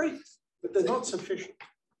sanctions are great, but they're not sufficient.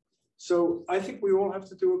 So I think we all have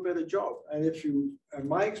to do a better job. And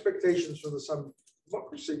my expectations for the Summit of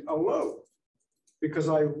Democracy are low, because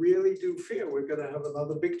I really do fear we're going to have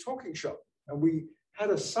another big talking shop. And we had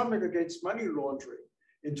a summit against money laundering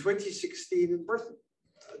in 2016 in Britain,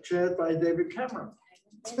 chaired by David Cameron.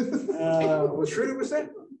 Well, Shruti was there,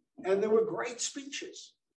 and there were great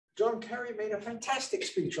speeches. John Kerry made a fantastic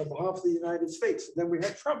speech on behalf of the United States. And then we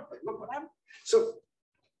had Trump. Like, look what happened. So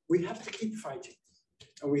we have to keep fighting,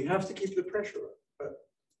 and we have to keep the pressure up.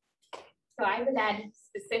 So I would add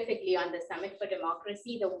specifically on the Summit for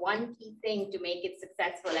Democracy, the one key thing to make it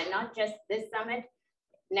successful, and not just this summit,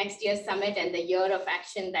 next year's summit and the year of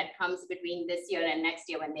action that comes between this year and next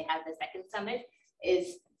year when they have the second summit,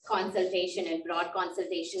 is consultation and broad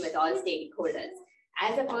consultation with all stakeholders.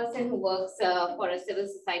 As a person who works for a civil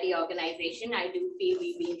society organization, I do feel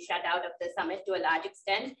we've been shut out of the summit to a large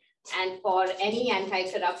extent. And for any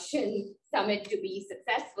anti-corruption summit to be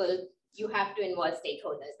successful, you have to involve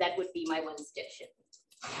stakeholders. That would be my one suggestion.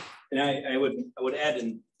 And I would add,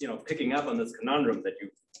 in picking up on this conundrum that you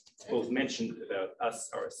both mentioned about us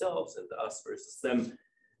ourselves and the us versus them,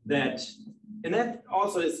 and that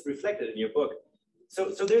also is reflected in your book.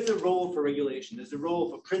 So there's a role for regulation, there's a role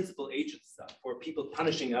for principal agent stuff, for people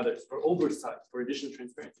punishing others, for oversight, for additional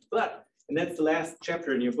transparency. But, and that's the last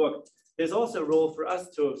chapter in your book, there's also a role for us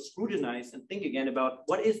to scrutinize and think again about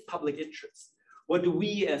what is public interest? What do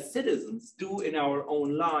we as citizens do in our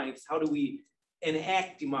own lives? How do we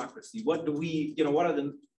enact democracy? What do we, what are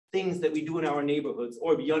the things that we do in our neighborhoods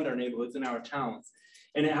or beyond our neighborhoods, in our towns?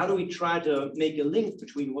 And how do we try to make a link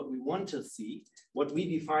between what we want to see, what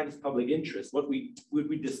we define as public interest, what we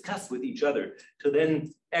discuss with each other, to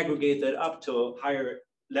then aggregate that up to higher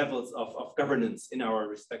levels of governance in our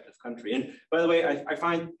respective country. And by the way, I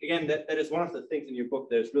find, again, that is one of the things in your book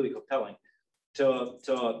that is really compelling,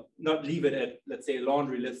 to not leave it at, let's say, a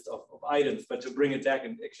laundry list of items, but to bring it back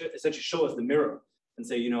and essentially show us the mirror and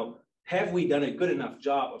say, have we done a good enough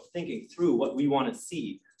job of thinking through what we want to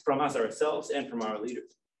see from us ourselves and from our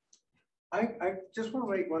leaders? I just want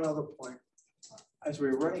to make one other point. As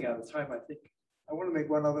we're running out of time, I think I want to make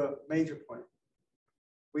one other major point.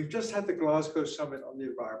 We've just had the Glasgow Summit on the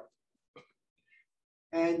environment.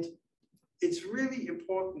 And it's really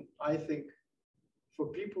important, I think, for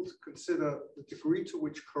people to consider the degree to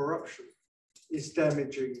which corruption is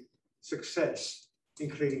damaging success in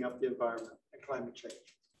cleaning up the environment and climate change.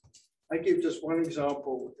 I give just one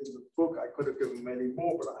example in the book. I could have given many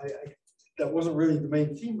more, but that wasn't really the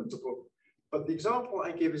main theme of the book. But the example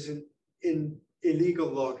I give is in illegal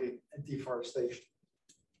logging and deforestation.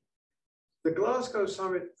 The Glasgow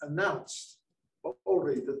Summit announced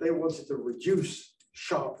already that they wanted to reduce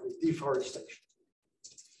sharply deforestation.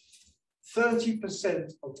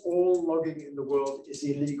 30% of all logging in the world is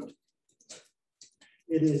illegal.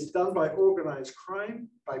 It is done by organized crime,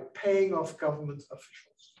 by paying off government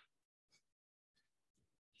officials.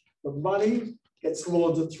 The money gets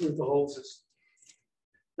laundered through the whole system.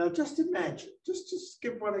 Now, just imagine, just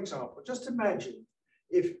give one example. Just imagine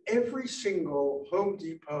if every single Home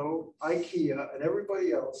Depot, IKEA, and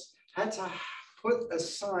everybody else had to put a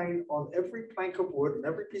sign on every plank of wood and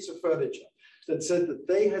every piece of furniture that said that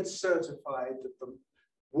they had certified that the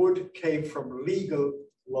wood came from legal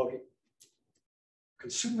logging,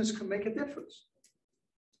 consumers can make a difference.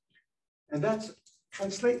 And that's,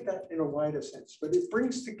 translate that in a wider sense, but it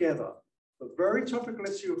brings together the very topical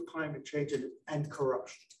issue of climate change and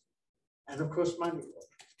corruption, and of course, money laundering.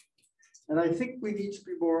 And I think we need to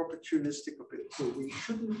be more opportunistic a bit too. We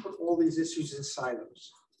shouldn't put all these issues in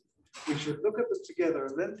silos. We should look at them together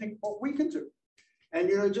and then think what we can do. And,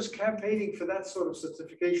 you know, just campaigning for that sort of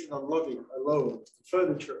certification on logging alone,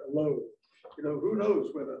 furniture alone, you know, who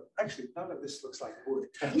knows whether, actually, none of this looks like wood,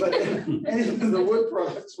 but any of the wood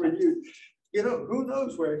products we use, you know, who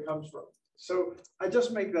knows where it comes from. So I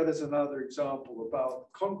just make that as another example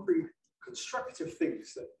about concrete, constructive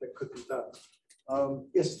things that could be done.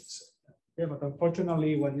 Yes. Yeah, but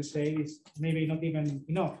unfortunately, what you say is maybe not even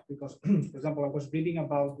enough because, for example, I was reading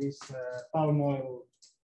about this palm oil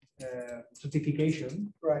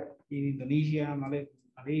certification in Indonesia,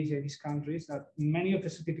 Malaysia, these countries, that many of the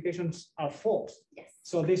certifications are false. Yes.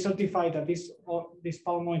 So they certify that this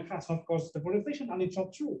palm oil has not caused deforestation, and it's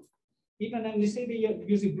not true. Even when they say they are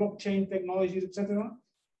using blockchain technologies, etc.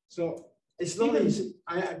 So it's not easy.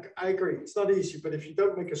 I agree. It's not easy, but if you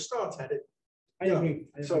don't make a start at it, I agree.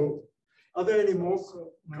 So, are there any more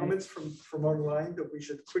comments from online that we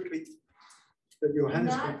should quickly? That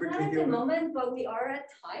Johannes can quickly Not at the moment, but we are at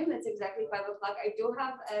time. It's exactly 5 o'clock. I do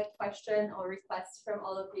have a question or request from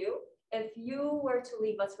all of you. If you were to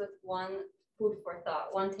leave us with one food for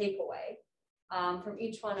thought, one takeaway from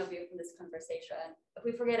each one of you from this conversation, if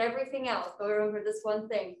we forget everything else, go over this one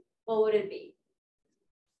thing, what would it be?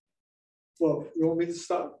 Well, you want me to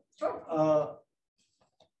start? Sure.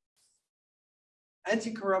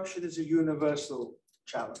 Anti-corruption is a universal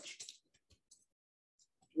challenge.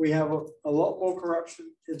 We have a lot more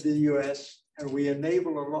corruption in the US, and we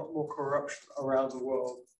enable a lot more corruption around the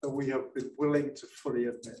world than we have been willing to fully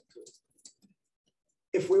admit to.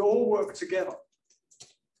 If we all work together,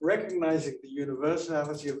 recognizing the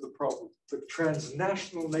universality of the problem, the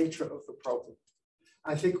transnational nature of the problem,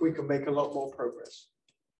 I think we can make a lot more progress.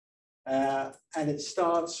 And it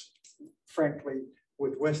starts, frankly,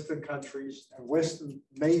 with Western countries and Western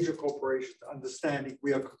major corporations understanding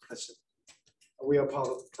we are complicit and we are part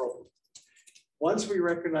of the problem. Once we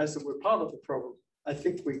recognize that we're part of the problem, I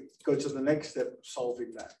think we go to the next step of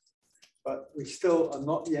solving that. But we still are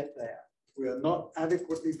not yet there. We are not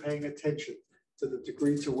adequately paying attention to the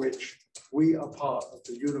degree to which we are part of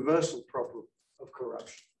the universal problem of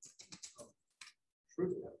corruption.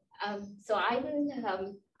 So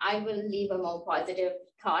I will leave a more positive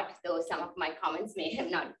thought, though some of my comments may have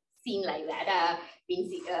not seen like that,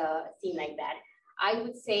 seen like that. I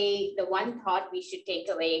would say the one thought we should take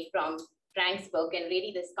away from Frank's book and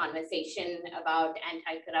really this conversation about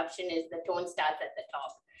anti-corruption is the tone starts at the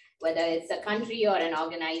top. Whether it's a country or an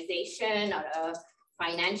organization or a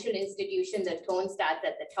financial institution, the tone starts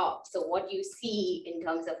at the top. So what you see in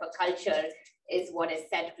terms of a culture is what is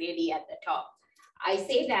set really at the top. I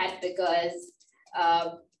say that because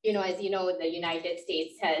you know, as you know, the United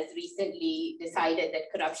States has recently decided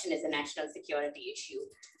that corruption is a national security issue.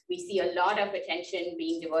 We see a lot of attention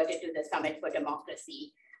being diverted to the Summit for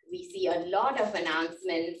Democracy. We see a lot of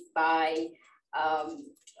announcements by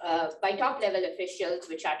top-level officials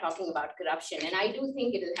which are talking about corruption. And I do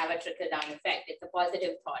think it will have a trickle-down effect. It's a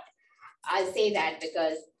positive thought. I'll say that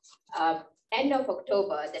because end of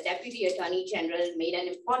October, the Deputy Attorney General made an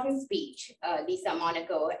important speech, Lisa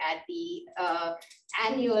Monaco, at the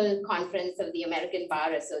annual conference of the American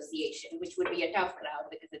Bar Association, which would be a tough crowd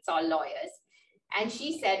because it's all lawyers. And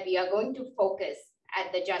she said, we are going to focus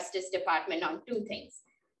at the Justice Department on two things.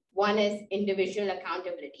 One is individual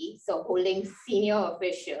accountability, so holding senior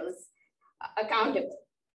officials accountable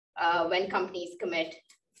when companies commit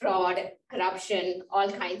fraud, corruption,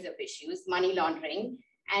 all kinds of issues, money laundering.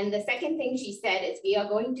 And the second thing she said is we are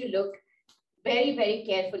going to look very, very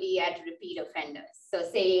carefully at repeat offenders. So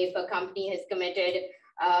say if a company has committed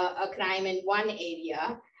a crime in one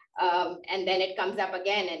area, and then it comes up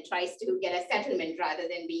again and tries to get a settlement rather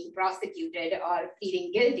than being prosecuted or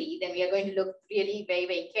pleading guilty, then we are going to look really very,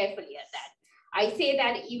 very carefully at that. I say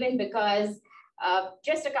that even because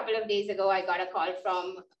just a couple of days ago, I got a call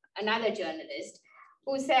from another journalist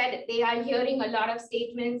who said they are hearing a lot of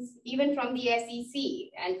statements, even from the SEC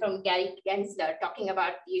and from Gary Gensler, talking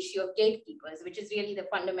about the issue of gatekeepers, which is really the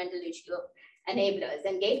fundamental issue of enablers.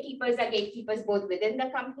 And gatekeepers are gatekeepers both within the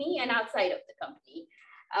company and outside of the company.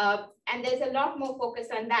 And there's a lot more focus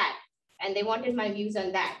on that. And they wanted my views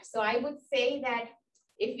on that. So I would say that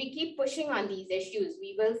if we keep pushing on these issues,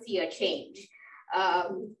 we will see a change.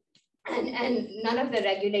 And none of the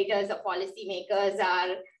regulators or policymakers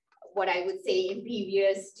are what I would say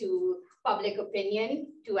impervious to public opinion,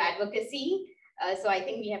 to advocacy. So I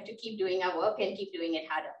think we have to keep doing our work and keep doing it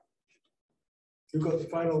harder. You got the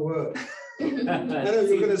final word. I know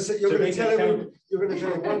you're going to say, you're going to tell everyone, you're going to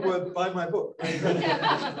tell one word, buy my book.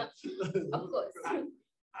 Of course.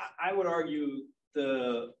 I would argue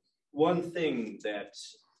the one thing that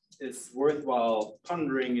is worthwhile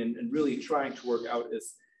pondering and really trying to work out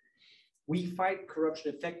is we fight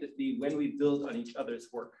corruption effectively when we build on each other's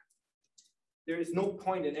work. There is no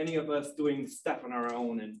point in any of us doing stuff on our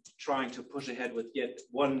own and trying to push ahead with yet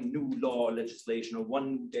one new law or legislation or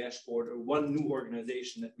one new dashboard or one new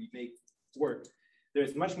organization that we make work.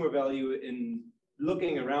 There's much more value in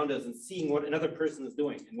looking around us and seeing what another person is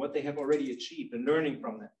doing and what they have already achieved and learning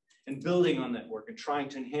from that and building on that work and trying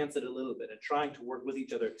to enhance it a little bit and trying to work with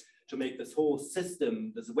each other to make this whole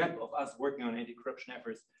system, this web of us working on anti-corruption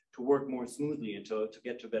efforts to work more smoothly and to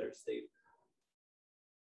get to a better state.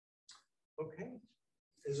 Okay,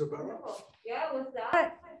 Isabella. Yeah, with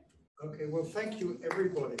that. Okay, well, thank you,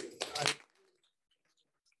 everybody.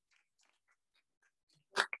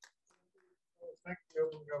 Thank you,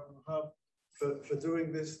 Open Gov Hub, for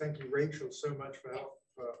doing this. Thank you, Rachel, so much for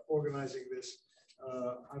organizing this.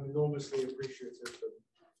 I'm enormously appreciative.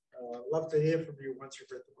 Love to hear from you once you've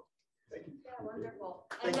read the book. Thank you. Yeah, wonderful.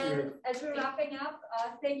 Thank And then you. as we're wrapping up,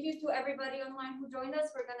 thank you to everybody online who joined us.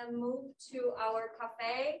 We're going to move to our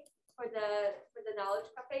cafe for the knowledge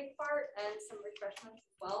cafe part and some refreshments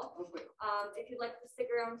as well. If you'd like to stick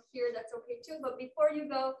around here, that's okay too. But before you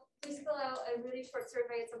go, please fill out a really short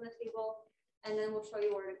survey. It's on the table, and then we'll show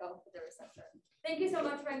you where to go for the reception. Thank you so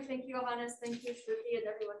much, Frank. Thank you, Johannes. Thank you, Shruti, and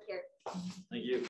everyone here. Thank you.